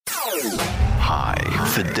High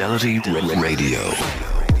Fidelity Radio.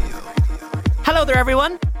 Hello there,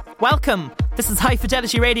 everyone. Welcome. This is High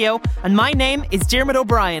Fidelity Radio, and my name is DIARMUID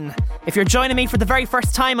O'Brien. If you're joining me for the very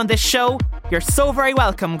first time on this show, you're so very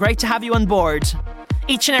welcome. Great to have you on board.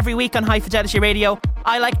 Each and every week on High Fidelity Radio,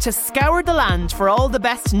 I like to scour the land for all the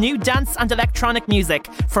best new dance and electronic music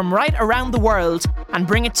from right around the world and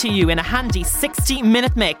bring it to you in a handy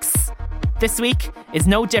 60-minute mix. This week is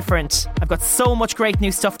no different. I've got so much great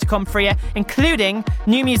new stuff to come for you, including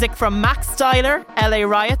new music from Max Styler, LA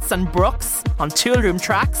Riots and Brooks on Toolroom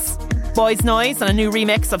tracks, Boys Noise and a new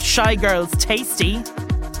remix of Shy Girl's Tasty,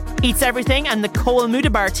 Eats Everything and Nicole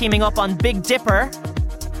Mudabar teaming up on Big Dipper,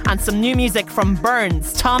 and some new music from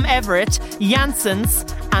Burns, Tom Everett, Janssens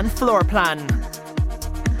and Floorplan.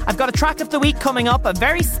 I've got a track of the week coming up, a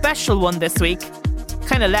very special one this week.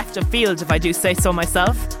 Kind of left of field if I do say so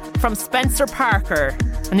myself. From Spencer Parker,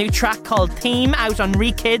 a new track called Theme out on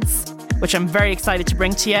Re-Kids, which I'm very excited to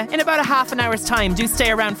bring to you in about a half an hour's time. Do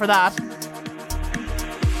stay around for that.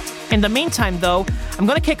 In the meantime, though, I'm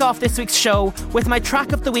going to kick off this week's show with my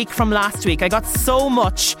track of the week from last week. I got so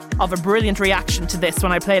much of a brilliant reaction to this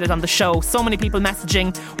when I played it on the show. So many people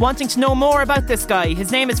messaging, wanting to know more about this guy.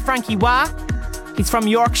 His name is Frankie Wah. He's from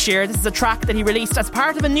Yorkshire. This is a track that he released as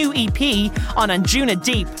part of a new EP on Anjuna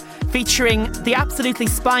Deep, featuring the absolutely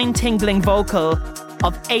spine-tingling vocal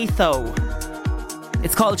of Atho.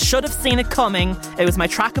 It's called Should Have Seen It Coming. It was my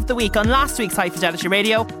track of the week on last week's High Fidelity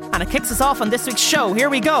Radio, and it kicks us off on this week's show. Here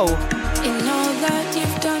we go. In all that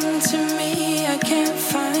you've done to me, I can't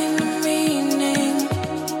find the meaning.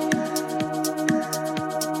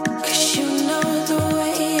 'Cause you know the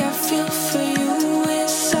way I feel for you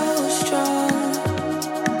is so strong.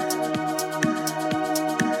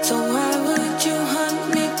 So why would you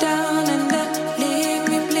hunt me down and then leave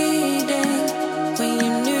me bleeding when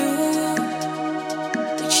you knew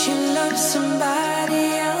that you loved somebody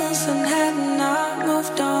else and had not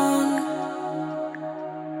moved on?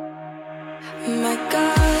 My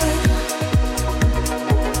God,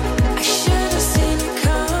 I should have seen it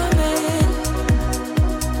coming.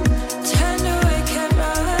 Turned away, kept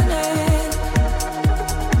running.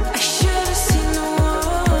 I should have seen the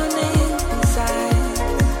warning signs.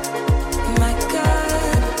 My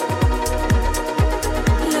God,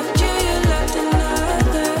 loved you, you loved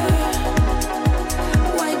another.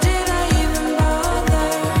 Why did I even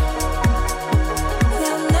bother?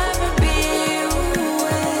 There'll never be you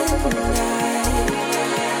and I.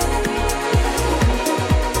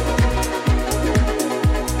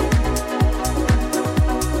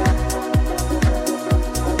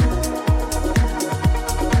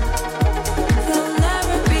 There'll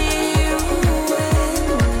never be you and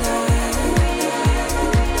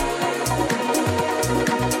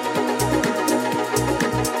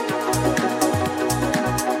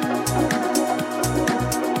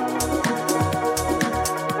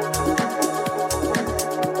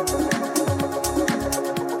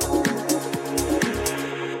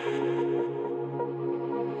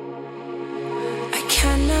I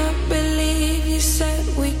cannot believe you said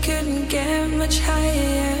we couldn't get much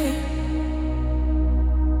higher.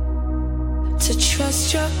 To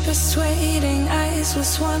trust your persuading eyes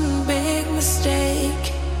was one big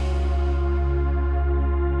mistake.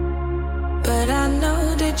 But I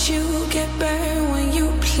know that you get burned when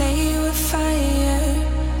you play with fire.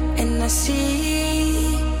 And I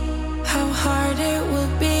see how hard it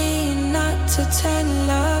will be not to turn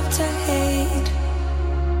love to hate.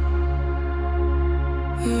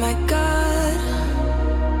 My God,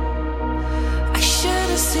 I should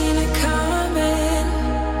have seen it coming.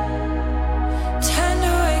 Turned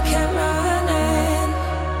away, kept running.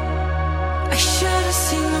 I should have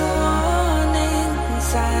seen the warning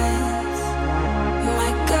signs.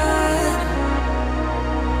 My God,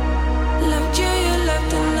 loved you, you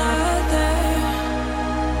loved another.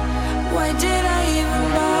 Why did I even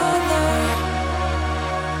bother?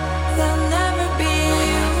 There'll never be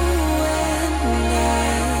you and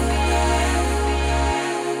I.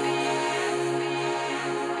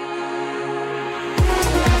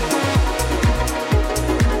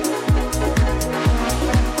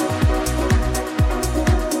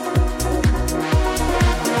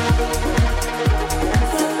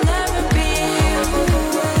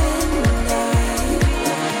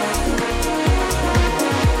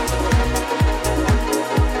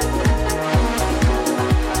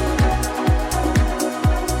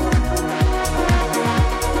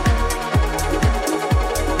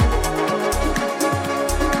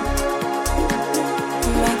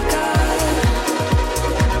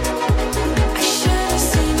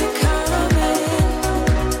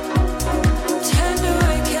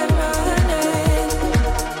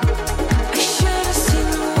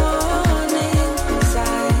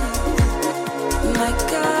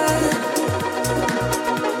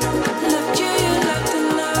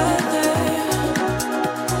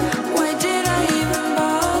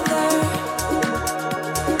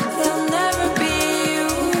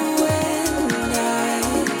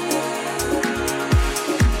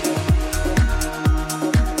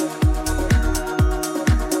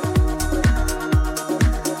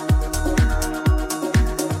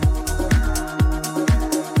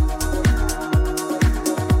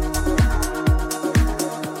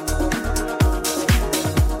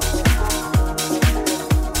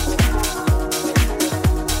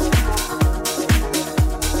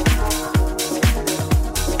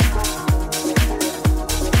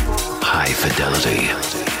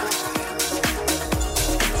 Fidelity.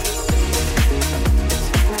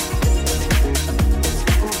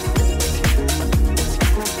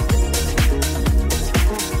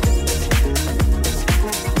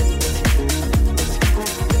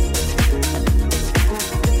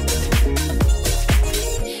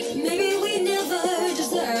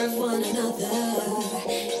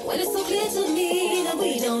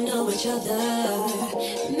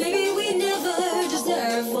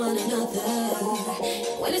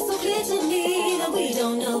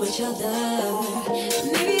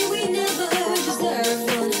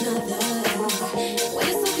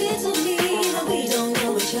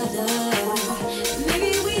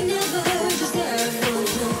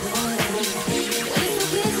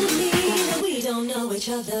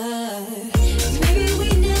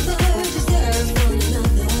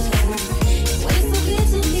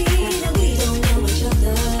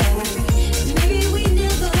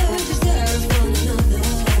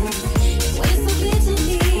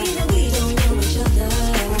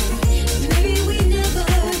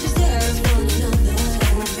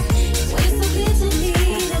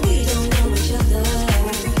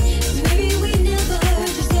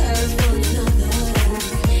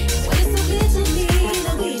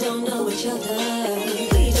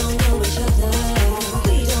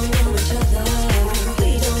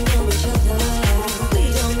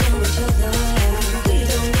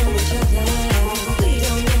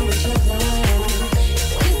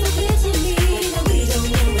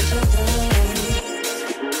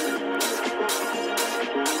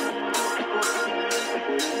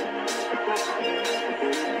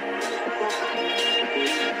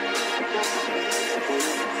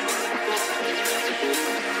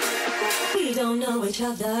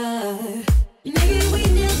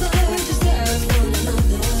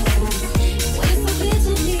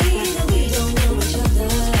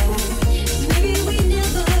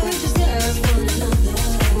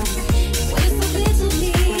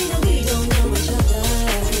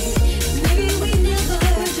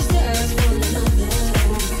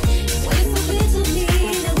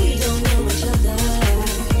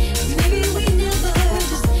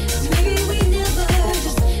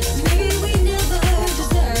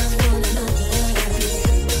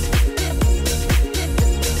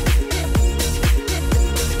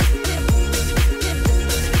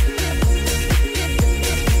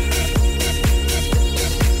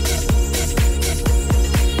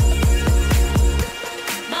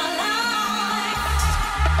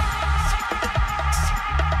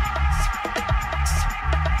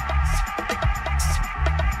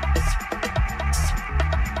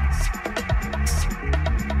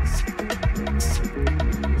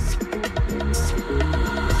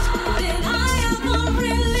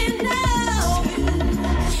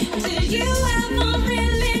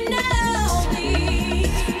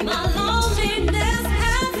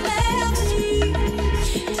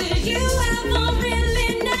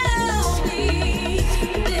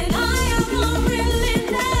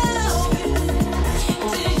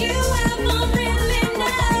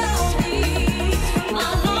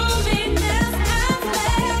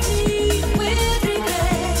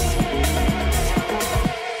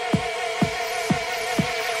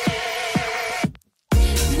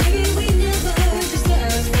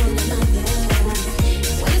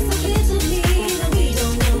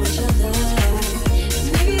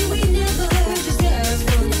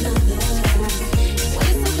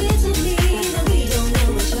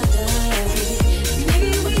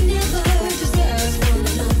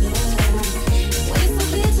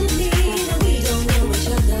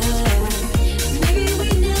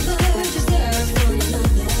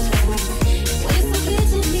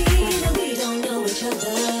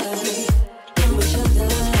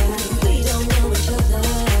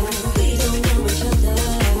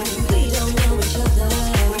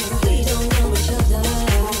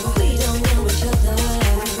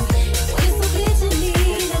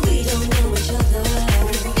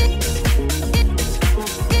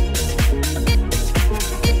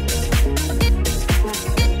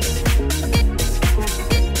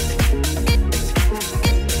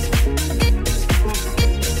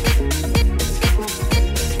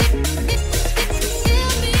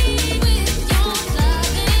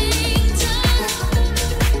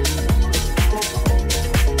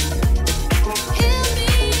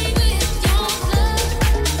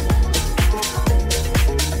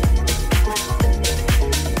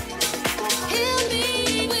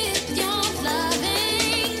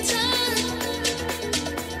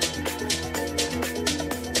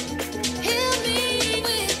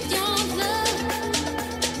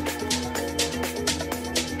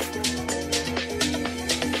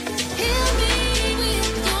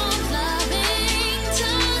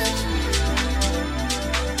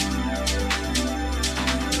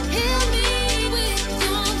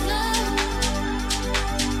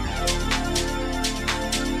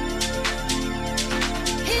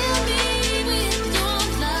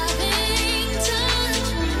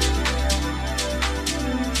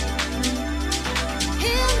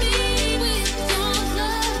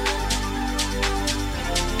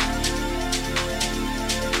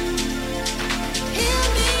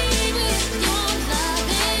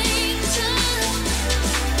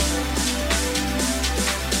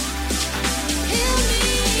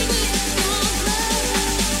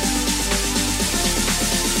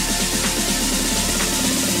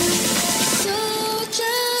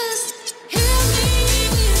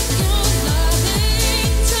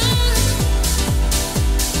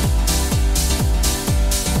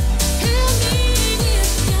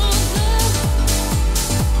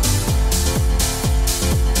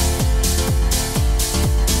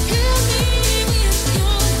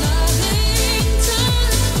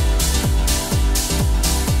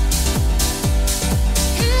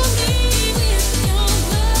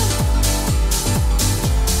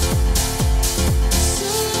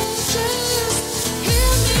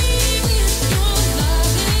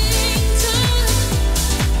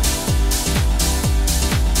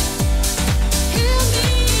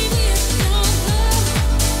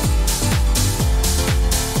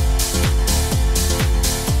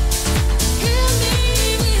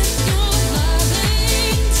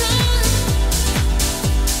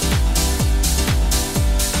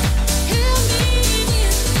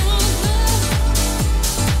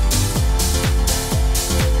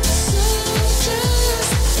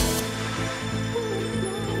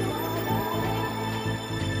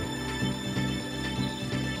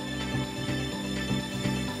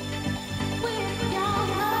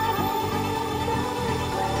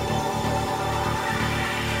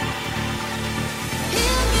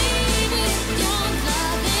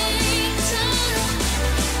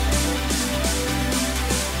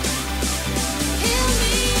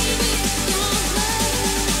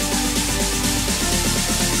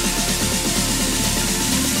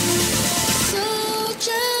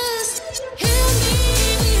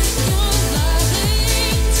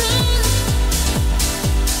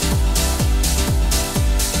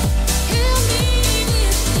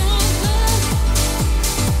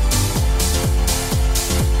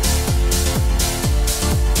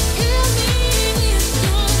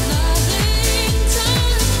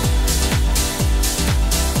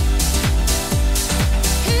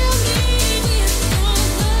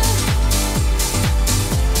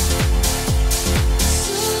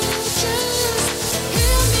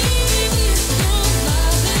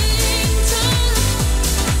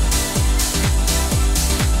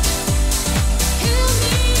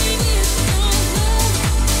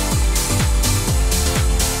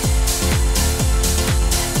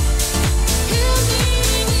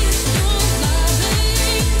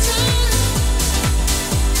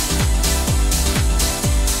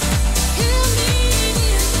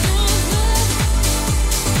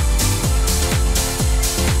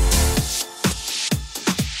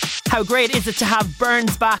 how great is it to have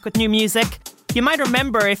Burns back with new music. You might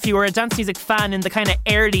remember if you were a dance music fan in the kind of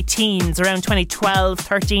early teens, around 2012,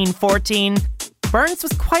 13, 14. Burns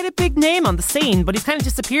was quite a big name on the scene, but he's kind of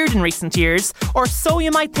disappeared in recent years, or so you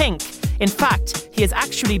might think. In fact, he has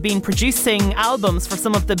actually been producing albums for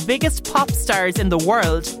some of the biggest pop stars in the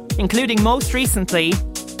world, including most recently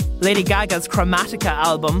Lady Gaga's Chromatica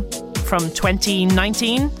album from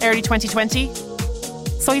 2019, early 2020.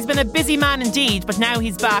 So he's been a busy man indeed, but now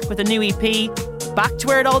he's back with a new EP, back to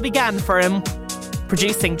where it all began for him,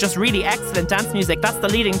 producing just really excellent dance music. That's the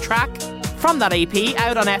leading track from that EP,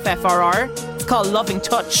 out on FFRR. It's called Loving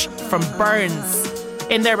Touch from Burns.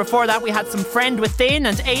 In there before that, we had some Friend Within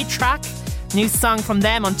and A-Track, new song from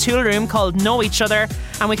them on Tool Room called Know Each Other.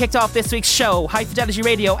 And we kicked off this week's show, High Fidelity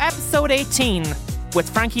Radio, episode 18, with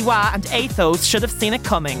Frankie Wah and Athos, Should Have Seen It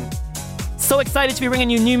Coming. So excited to be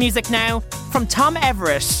bringing you new music now from Tom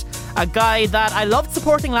Everett, a guy that I loved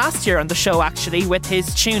supporting last year on the show, actually, with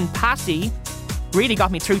his tune Patty. Really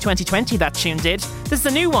got me through 2020, that tune did. This is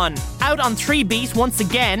a new one, out on 3 Beat once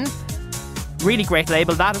again. Really great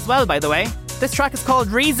label, that as well, by the way. This track is called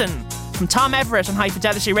Reason, from Tom Everett on High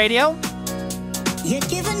Fidelity Radio. You're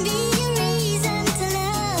giving me a reason to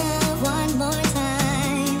love one more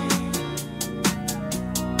time.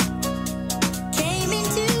 Came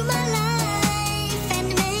into my life and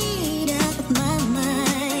made up my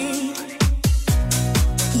mind.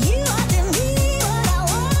 You are to me what I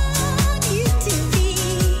want you to be.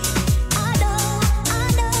 I know.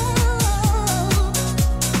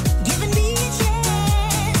 Giving me a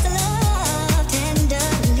chance to love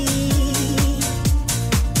tenderly.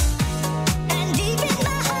 And deep in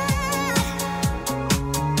my heart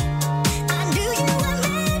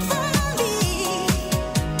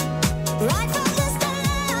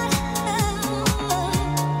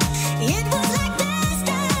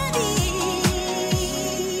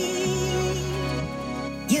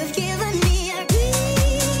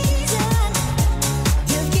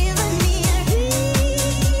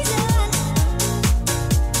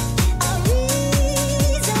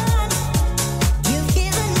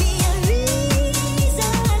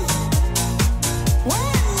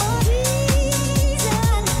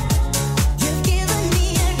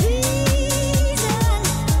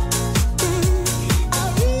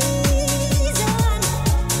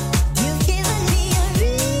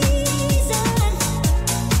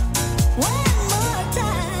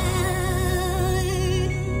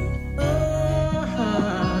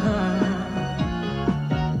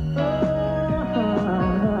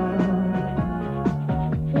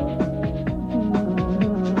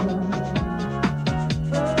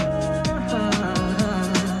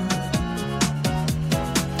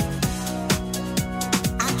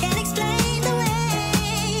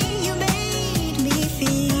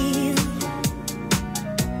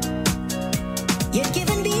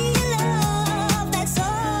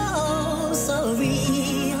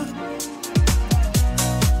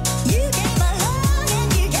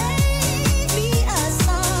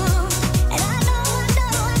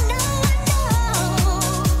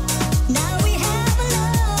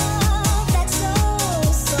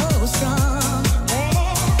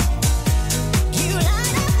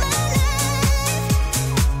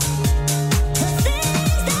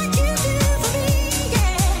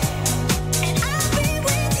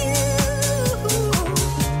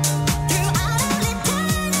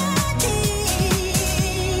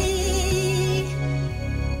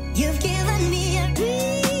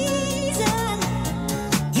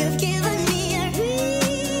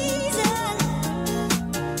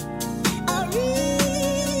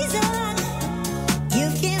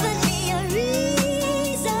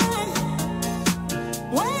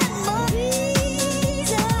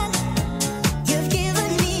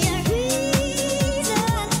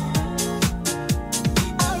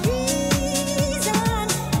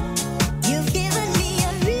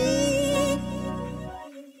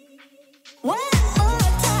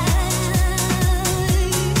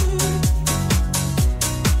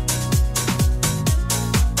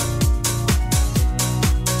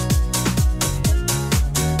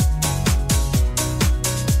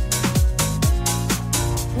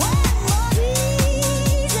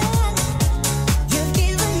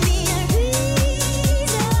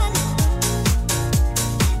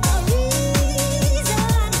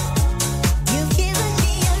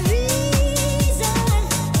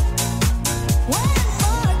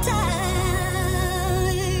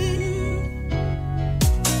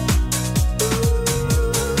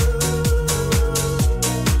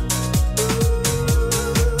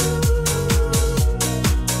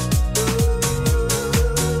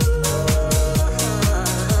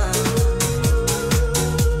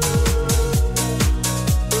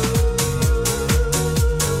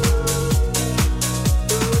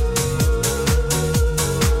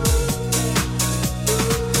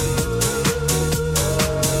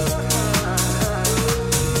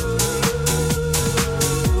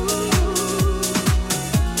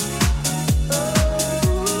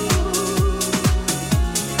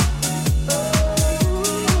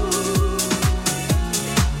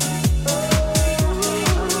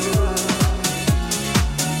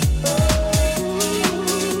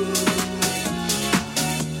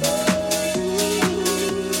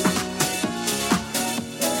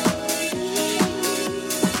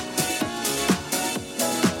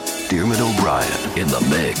in the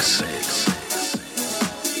mix.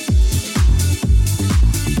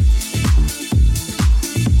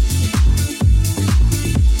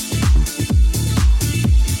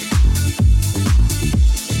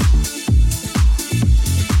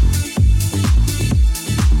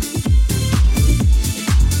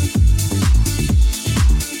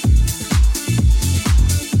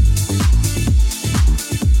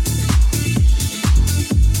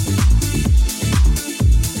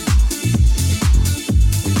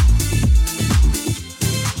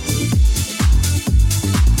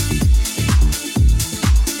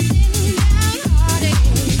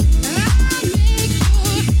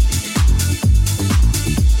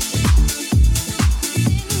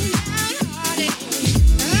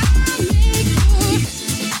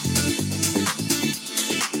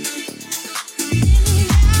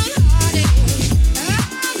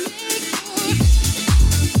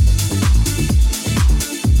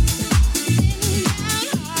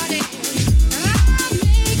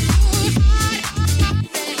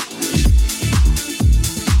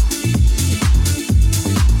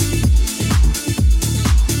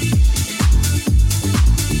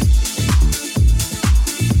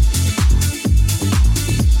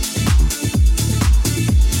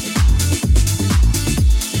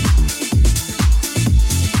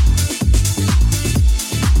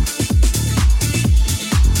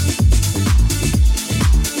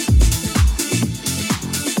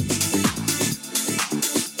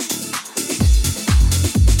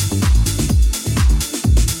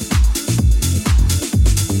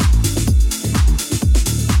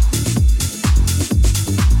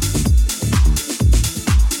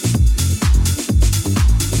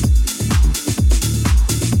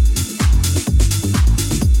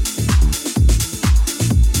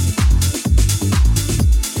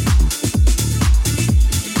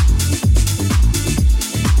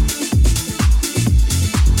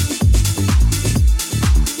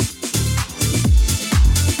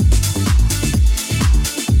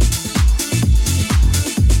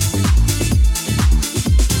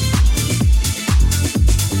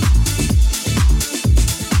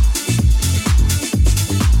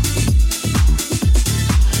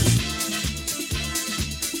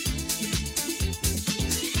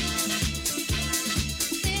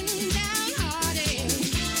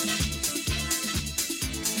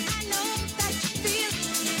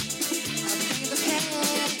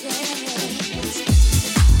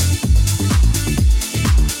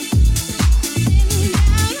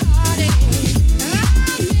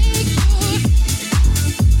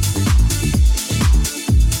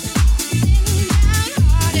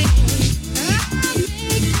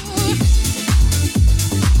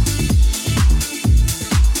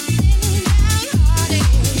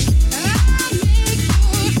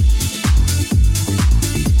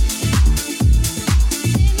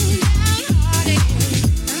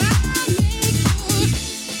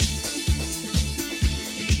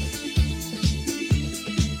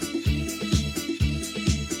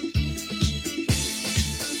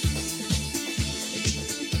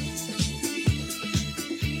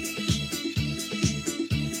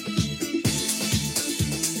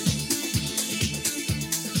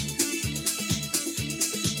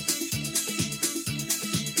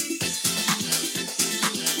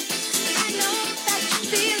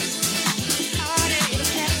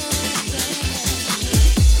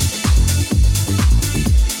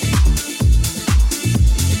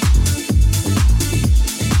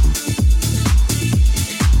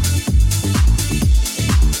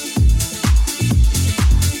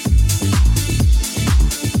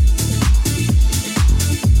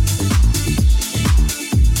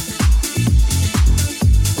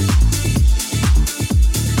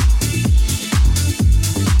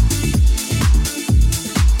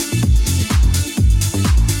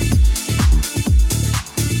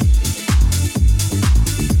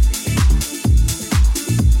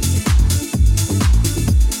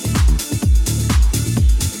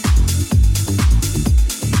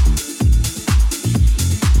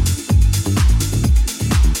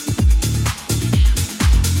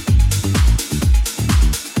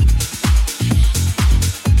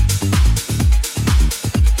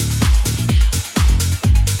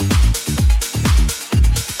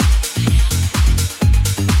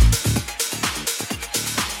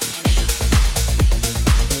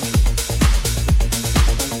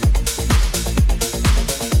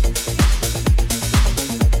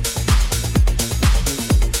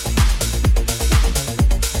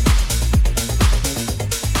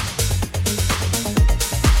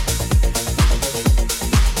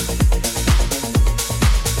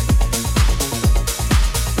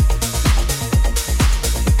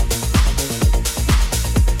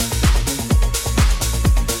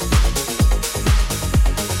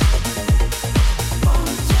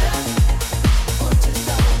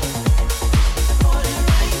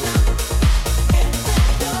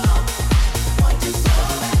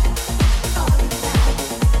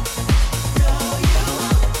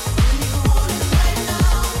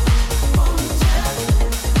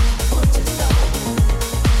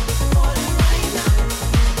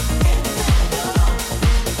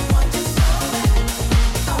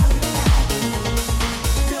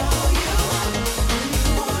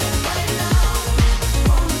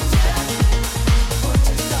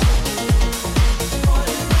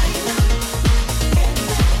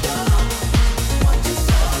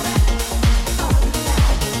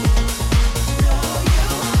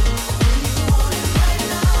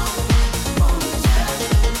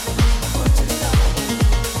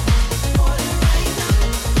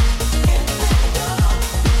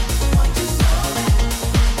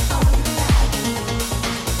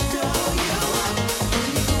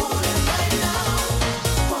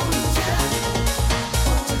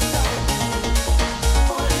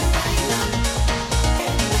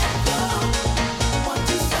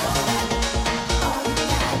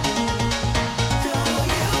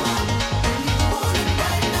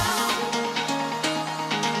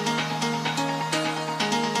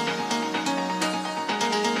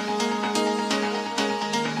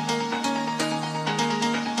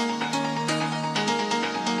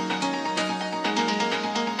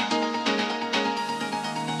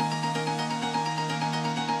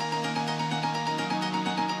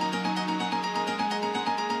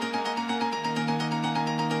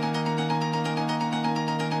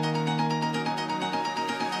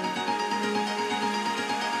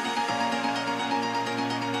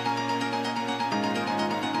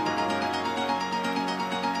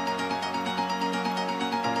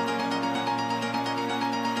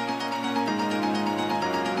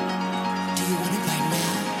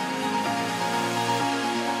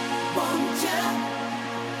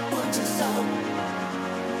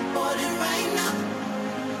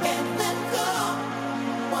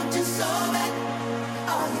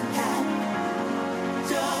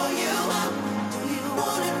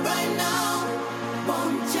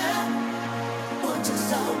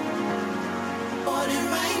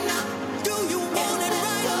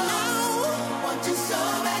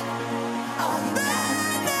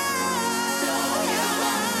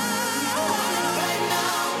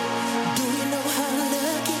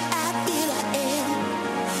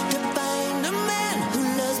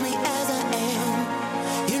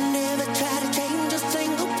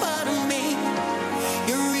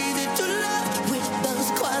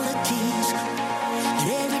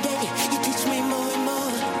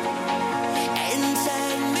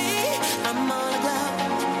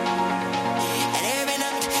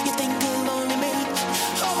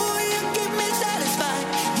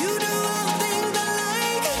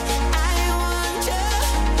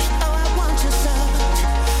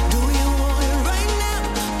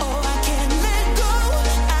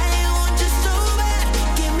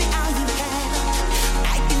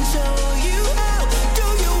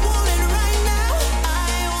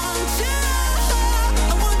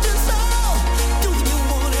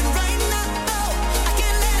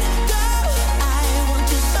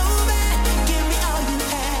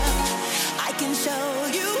 show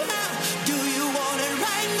you how. Do you want it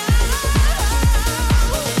right now?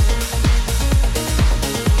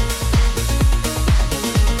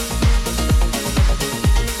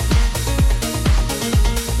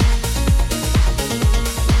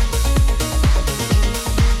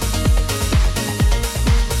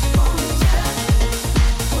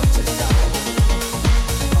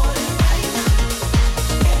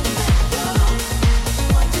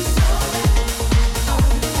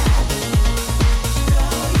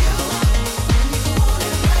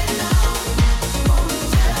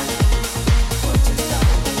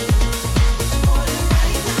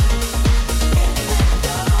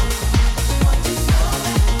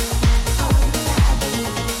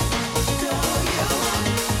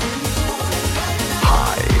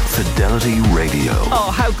 Fidelity Radio.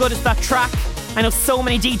 Oh, how good is that track? I know so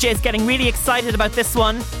many DJs getting really excited about this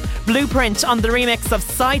one. Blueprint on the remix of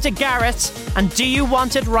Syda Garrett and Do You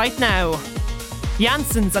Want It Right Now.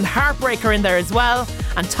 Janssen's and Heartbreaker in there as well,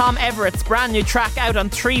 and Tom Everett's brand new track out on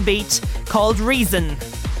 3Beat called Reason.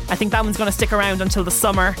 I think that one's going to stick around until the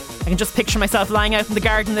summer. I can just picture myself lying out in the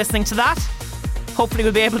garden listening to that. Hopefully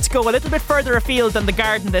we'll be able to go a little bit further afield than the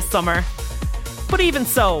garden this summer. But even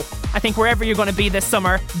so, I think wherever you're going to be this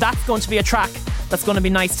summer, that's going to be a track that's going to be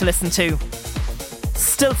nice to listen to.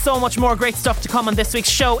 Still so much more great stuff to come on this week's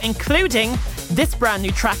show, including this brand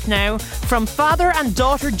new track now from father and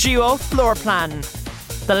daughter duo Floorplan.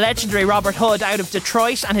 The legendary Robert Hood out of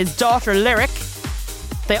Detroit and his daughter Lyric.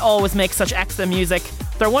 They always make such excellent music.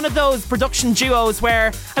 They're one of those production duos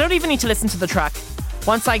where I don't even need to listen to the track.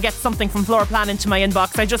 Once I get something from Floorplan into my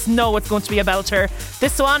inbox, I just know it's going to be a belter.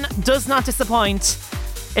 This one does not disappoint.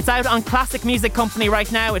 It's out on Classic Music Company right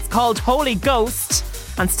now. It's called Holy Ghost.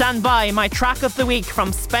 And stand by, my track of the week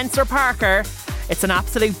from Spencer Parker. It's an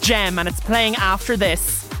absolute gem and it's playing after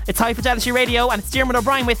this. It's High Fidelity Radio and it's Diarmuid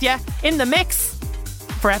O'Brien with you in the mix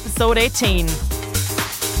for episode 18. With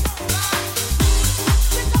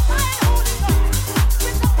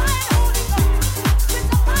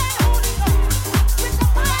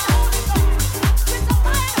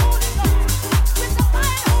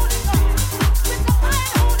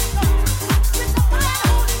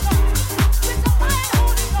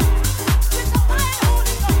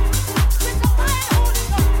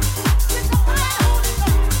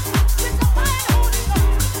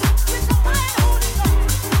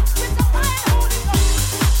the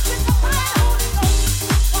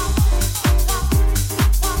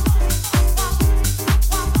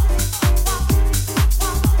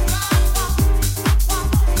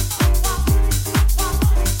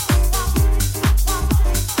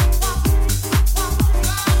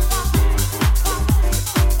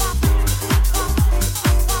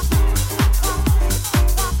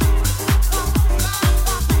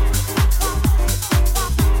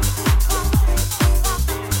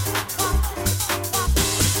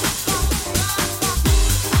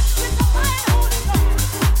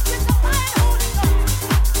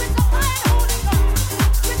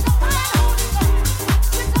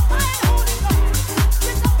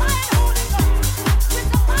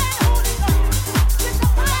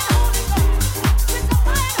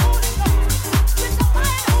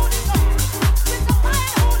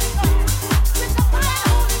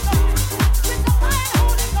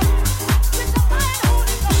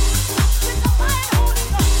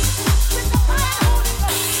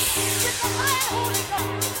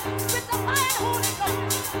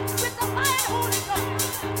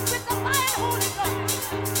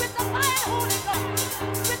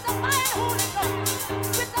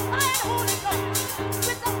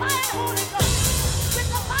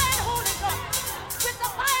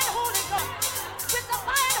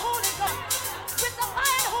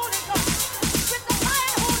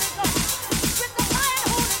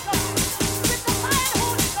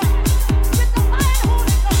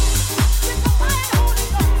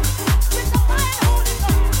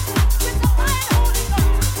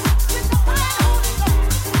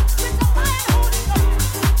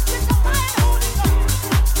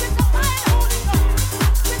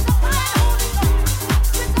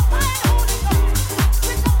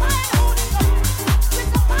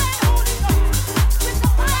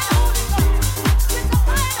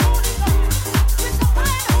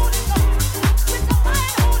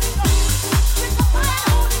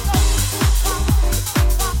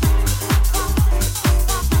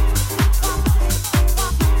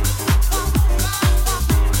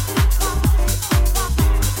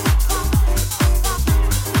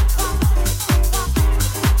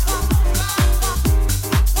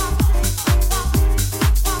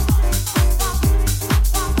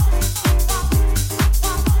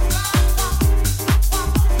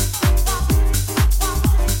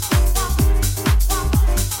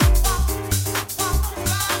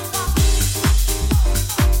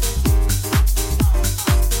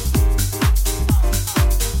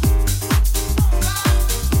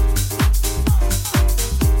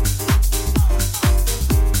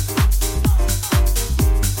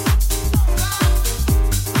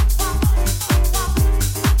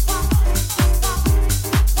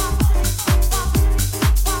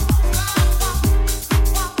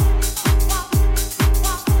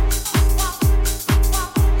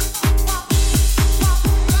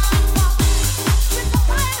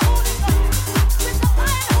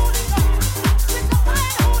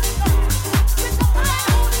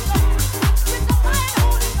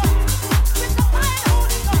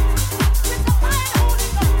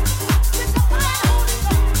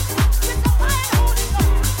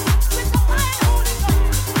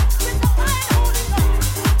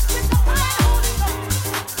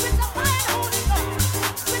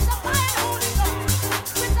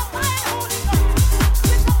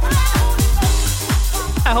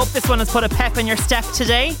I hope this one has put a pep in your step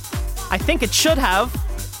today. I think it should have.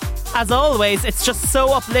 As always, it's just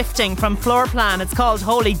so uplifting from Floor Plan. It's called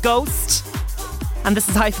Holy Ghost. And this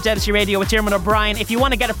is High Fidelity Radio with Diarmuid O'Brien. If you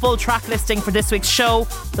want to get a full track listing for this week's show,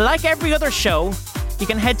 like every other show, you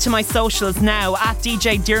can head to my socials now at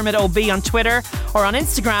DJ Diarmuid OB on Twitter, or on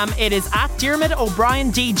Instagram it is at Diarmuid O'Brien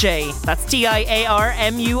DJ. That's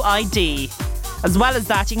DIARMUID. As well as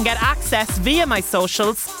that, you can get access via my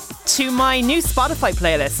socials to my new Spotify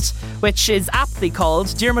playlist, which is aptly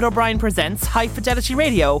called Diarmuid O'Brien Presents High Fidelity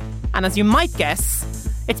Radio. And as you might guess,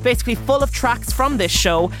 it's basically full of tracks from this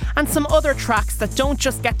show and some other tracks that don't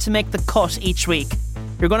just get to make the cut each week.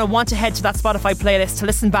 You're going to want to head to that Spotify playlist to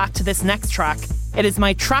listen back to this next track. It is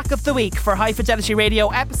my track of the week for High Fidelity Radio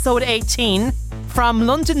episode 18 from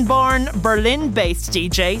London-born, Berlin-based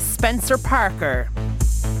DJ Spencer Parker.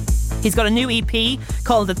 He's got a new EP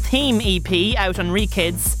called the Theme EP out on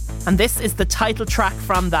Rekids, and this is the title track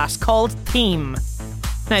from that, called Theme.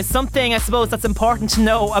 Now, something I suppose that's important to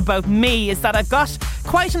know about me is that I've got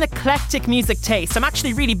quite an eclectic music taste. I'm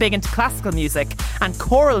actually really big into classical music and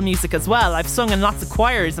choral music as well. I've sung in lots of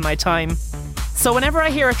choirs in my time. So whenever I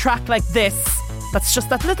hear a track like this, that's just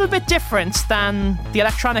that little bit different than the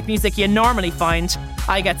electronic music you normally find,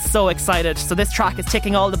 I get so excited. So this track is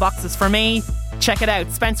ticking all the boxes for me. Check it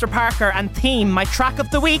out, Spencer Parker and Theme, my track of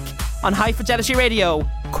the week on High Fidelity Radio.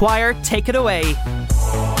 Choir, take it away.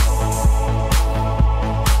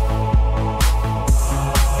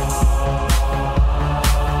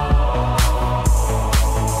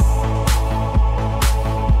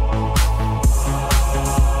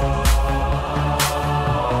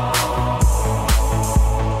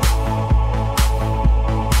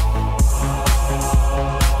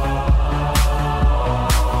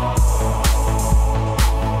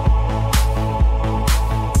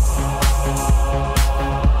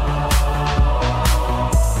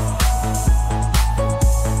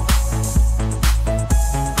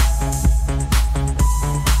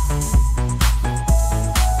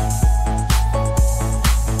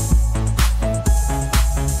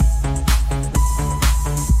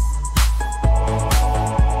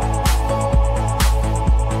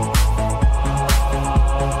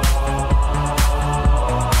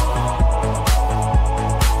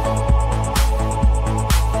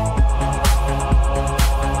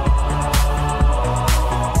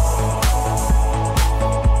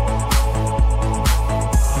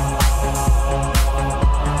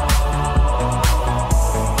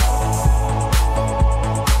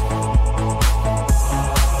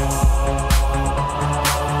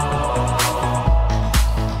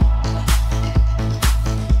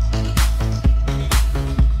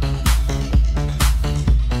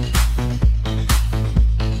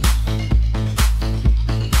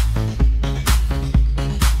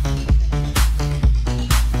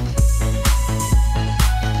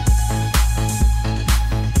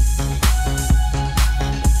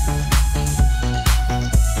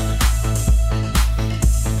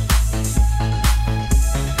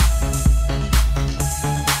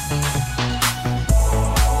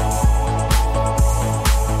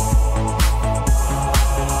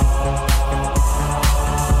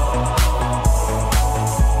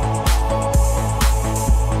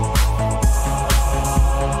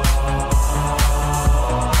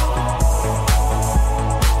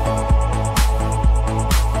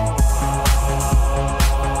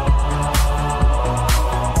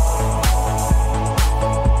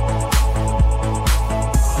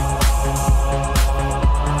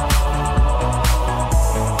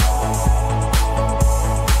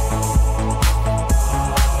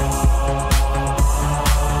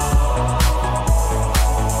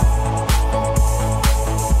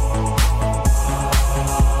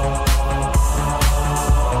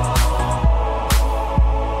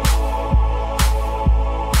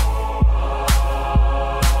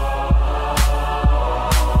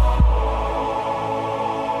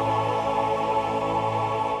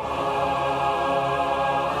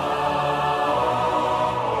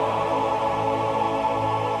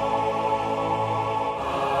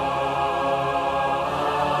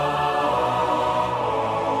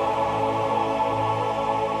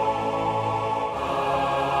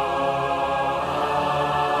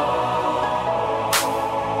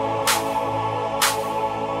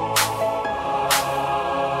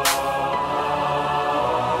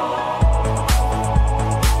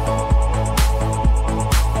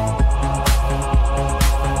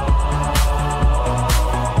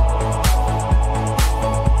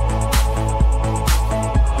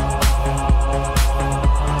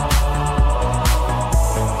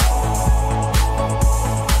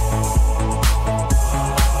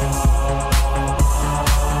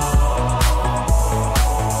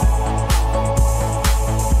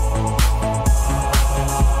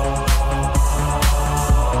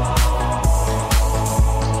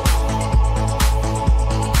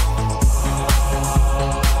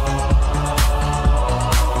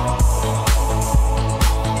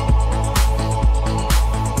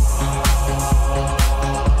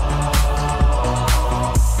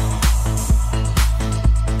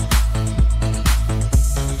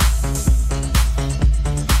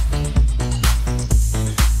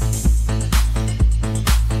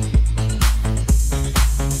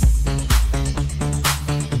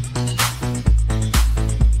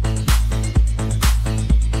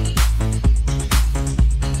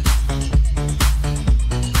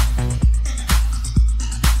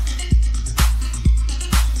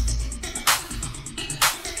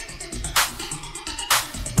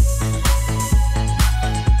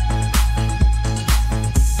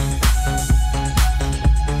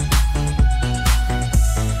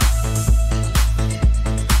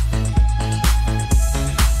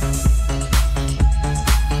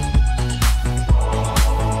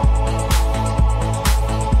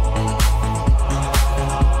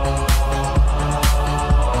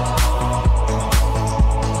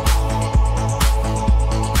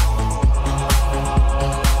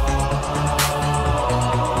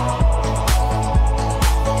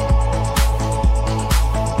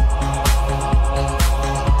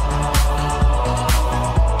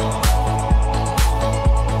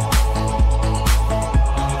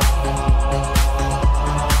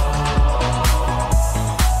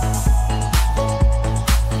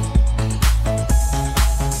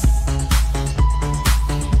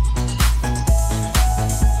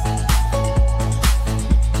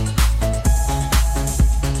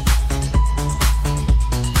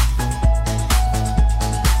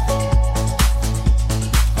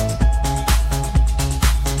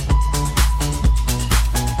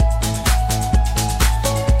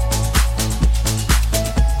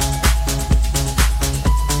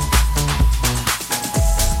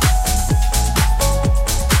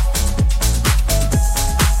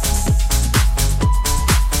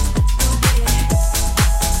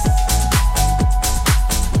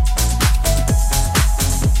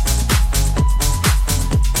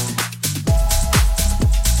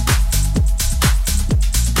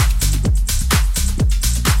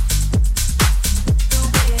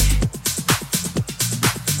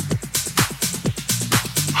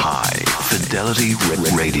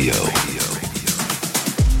 Radio.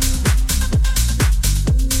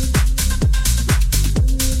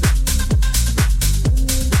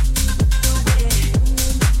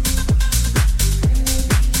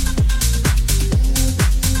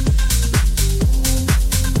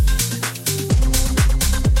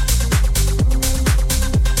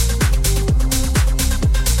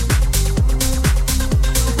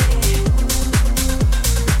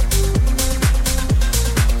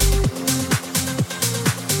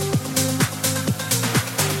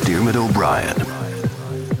 O'Brien.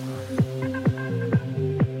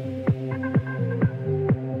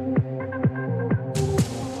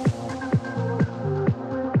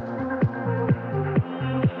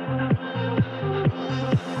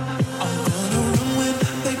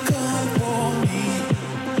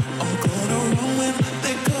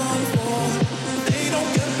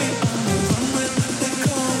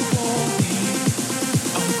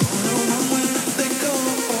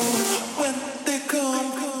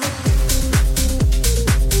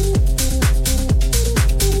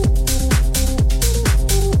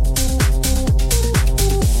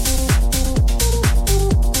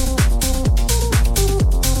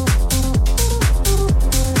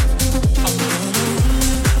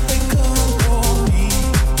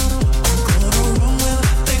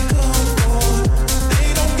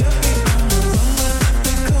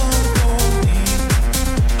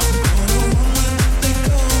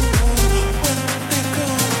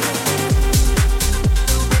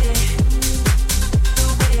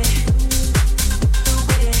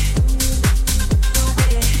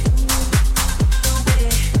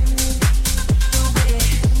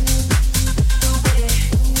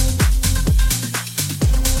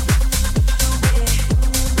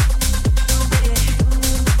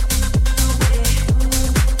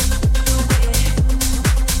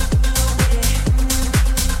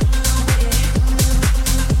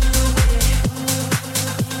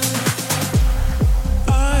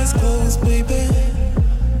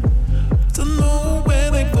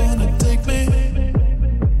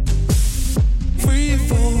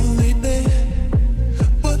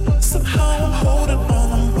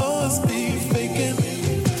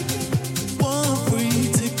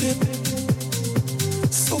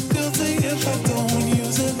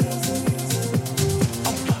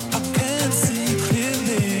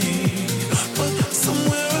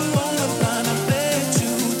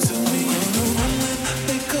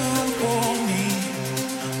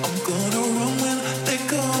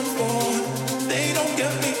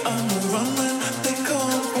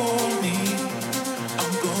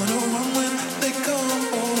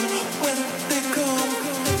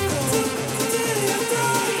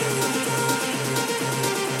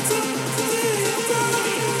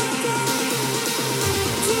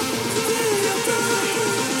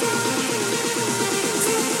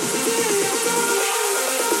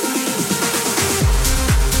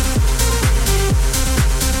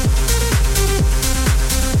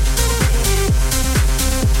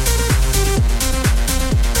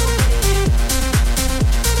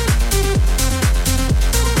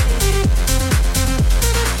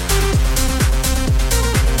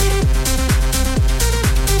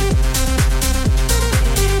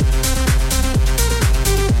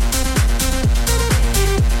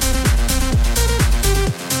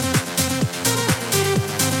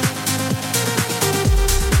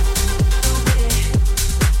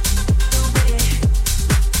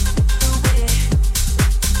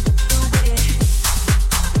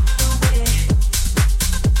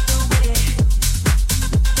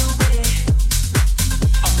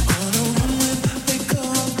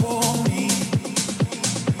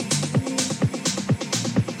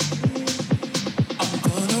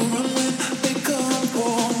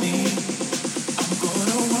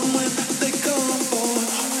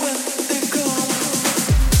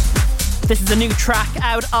 This is a new track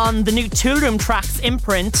out on the new Toolroom Tracks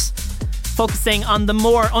imprint, focusing on the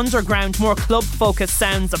more underground, more club-focused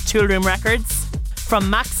sounds of Toolroom Records. From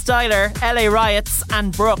Max Styler, LA Riots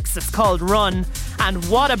and Brooks, it's called Run. And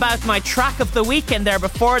what about my track of the weekend there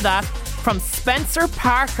before that? From Spencer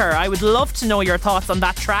Parker. I would love to know your thoughts on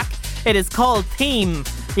that track. It is called Theme.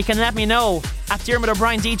 You can let me know at Diarmuid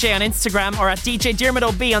O'Brien DJ on Instagram or at DJ Diarmuid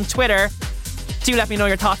OB on Twitter. Do let me know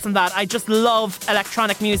your thoughts on that. I just love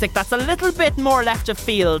electronic music that's a little bit more left of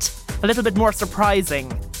field, a little bit more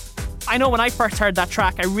surprising. I know when I first heard that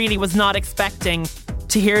track, I really was not expecting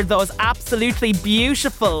to hear those absolutely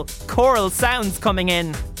beautiful choral sounds coming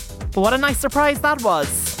in. But what a nice surprise that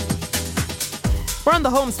was. We're on the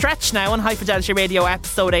home stretch now on High Fidelity Radio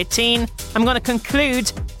episode 18. I'm going to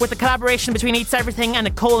conclude with the collaboration between Eats Everything and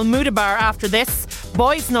Nicole Mudabar after this.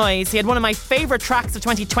 Boys Noise. He had one of my favourite tracks of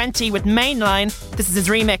 2020 with Mainline. This is his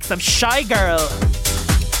remix of Shy Girl.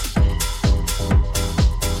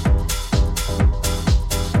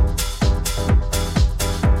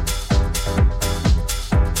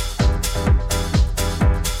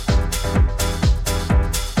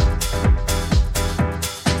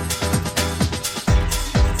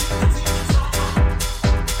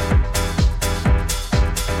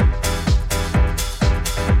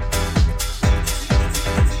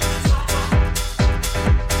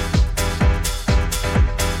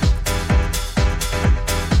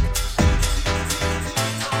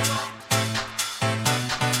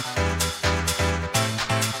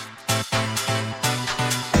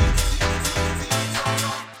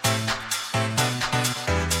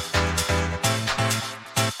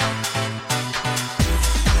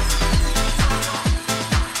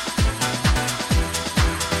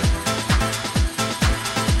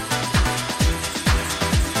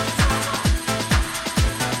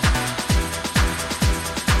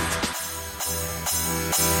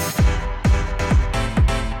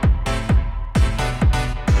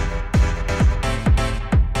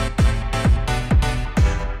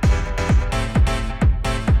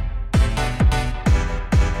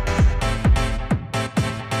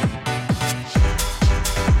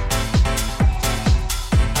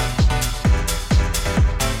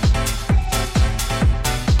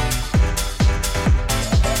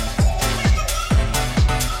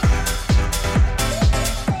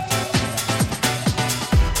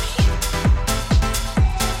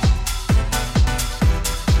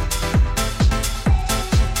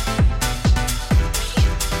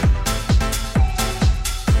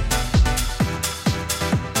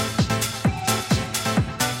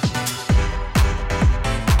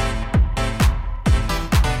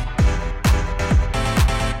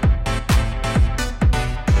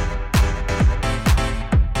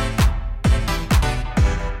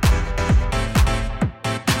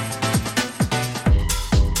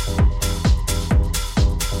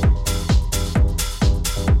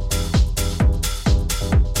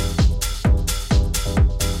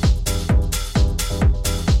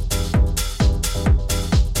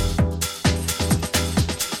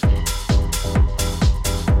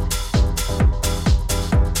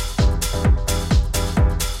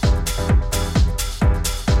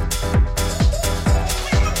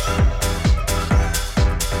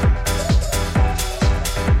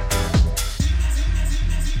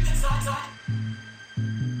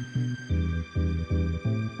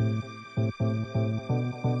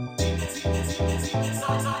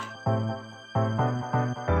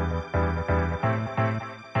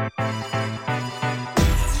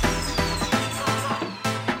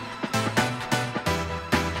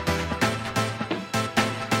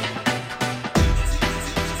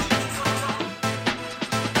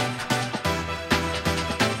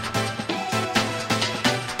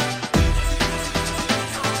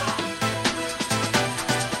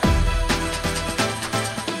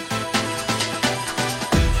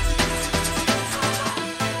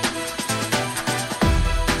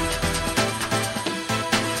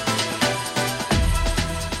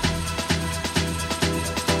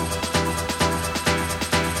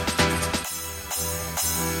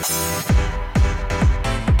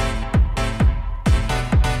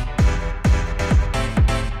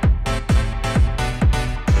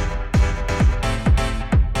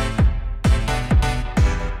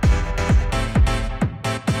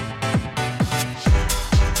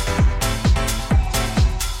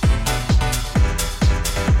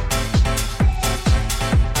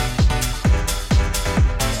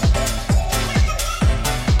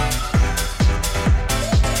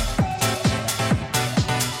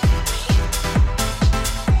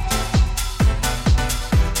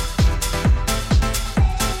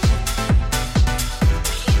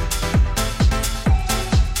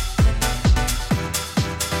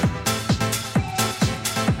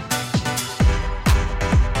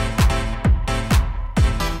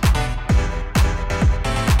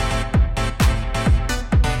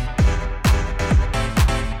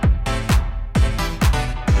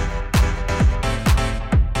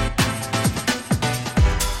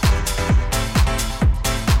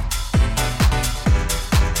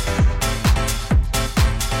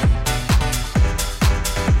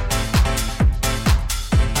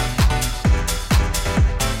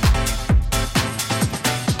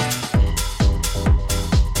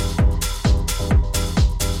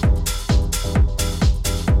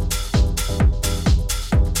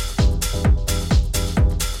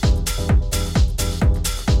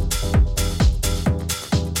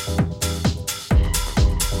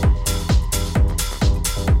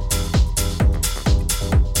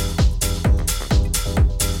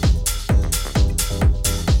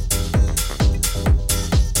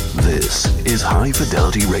 is High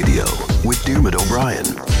Fidelity Radio with Diarmuid O'Brien.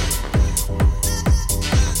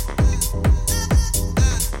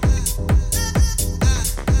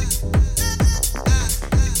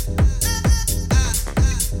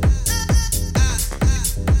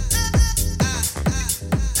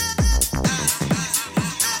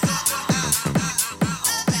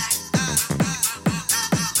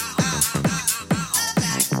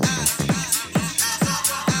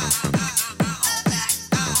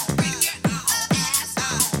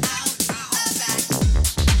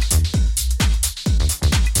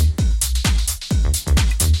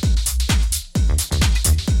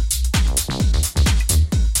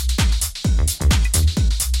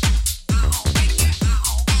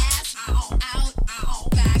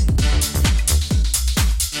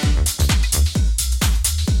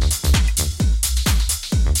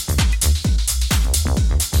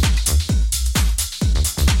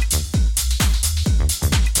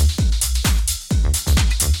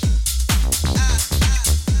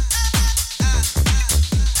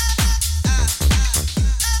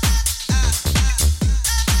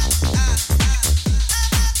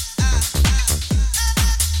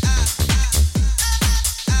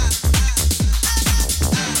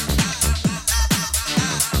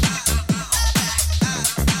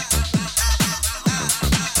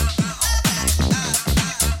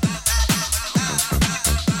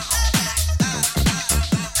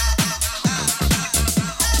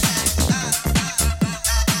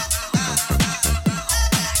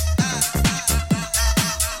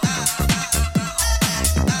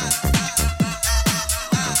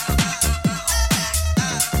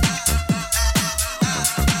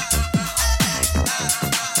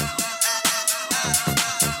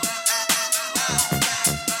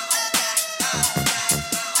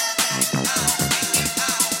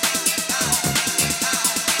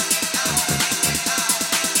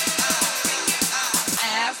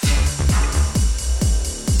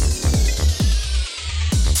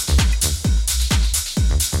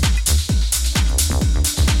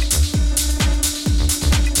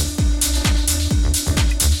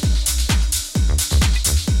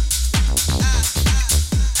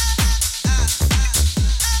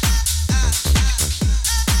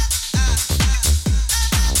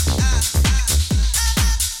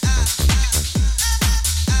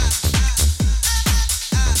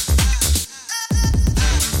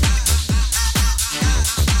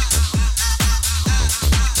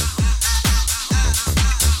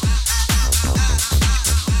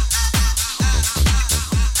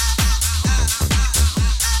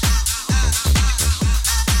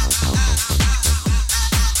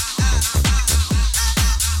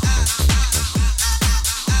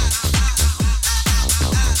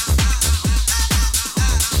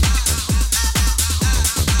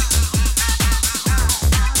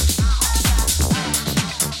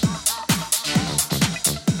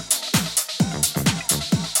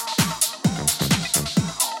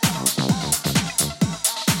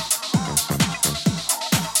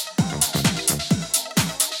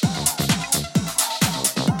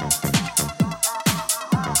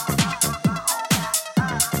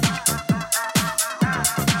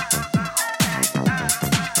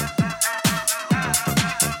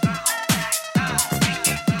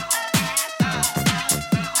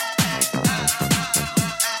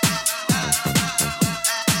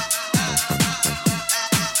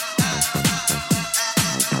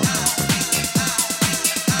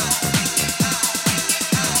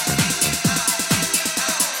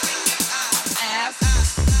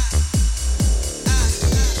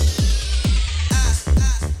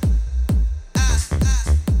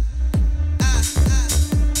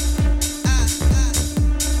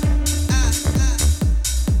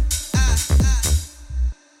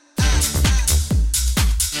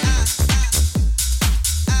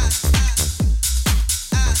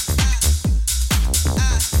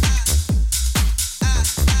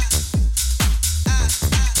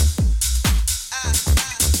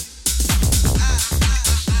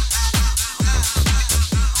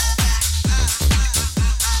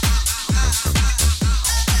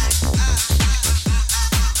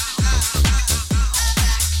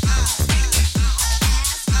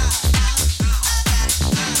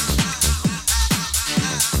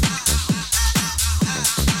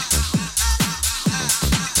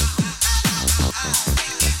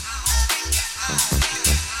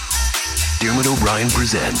 Diarmuid O'Brien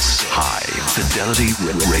presents High Fidelity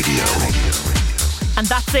Radio. And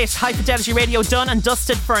that's it. High Fidelity Radio done and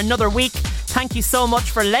dusted for another week. Thank you so much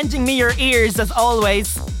for lending me your ears as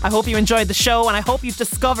always. I hope you enjoyed the show and I hope you've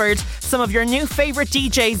discovered some of your new favourite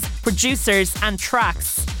DJs, producers and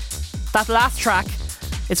tracks. That last track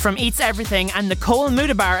is from Eats Everything and Nicole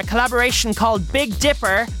Mudabar, a collaboration called Big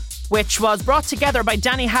Dipper, which was brought together by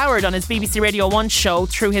Danny Howard on his BBC Radio 1 show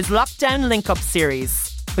through his Lockdown Link-Up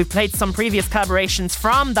series. We've played some previous collaborations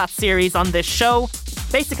from that series on this show.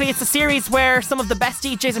 Basically, it's a series where some of the best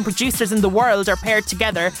DJs and producers in the world are paired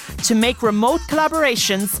together to make remote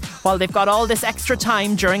collaborations while they've got all this extra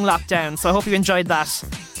time during lockdown. So I hope you enjoyed that.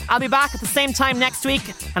 I'll be back at the same time next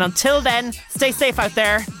week, and until then, stay safe out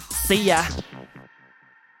there. See ya.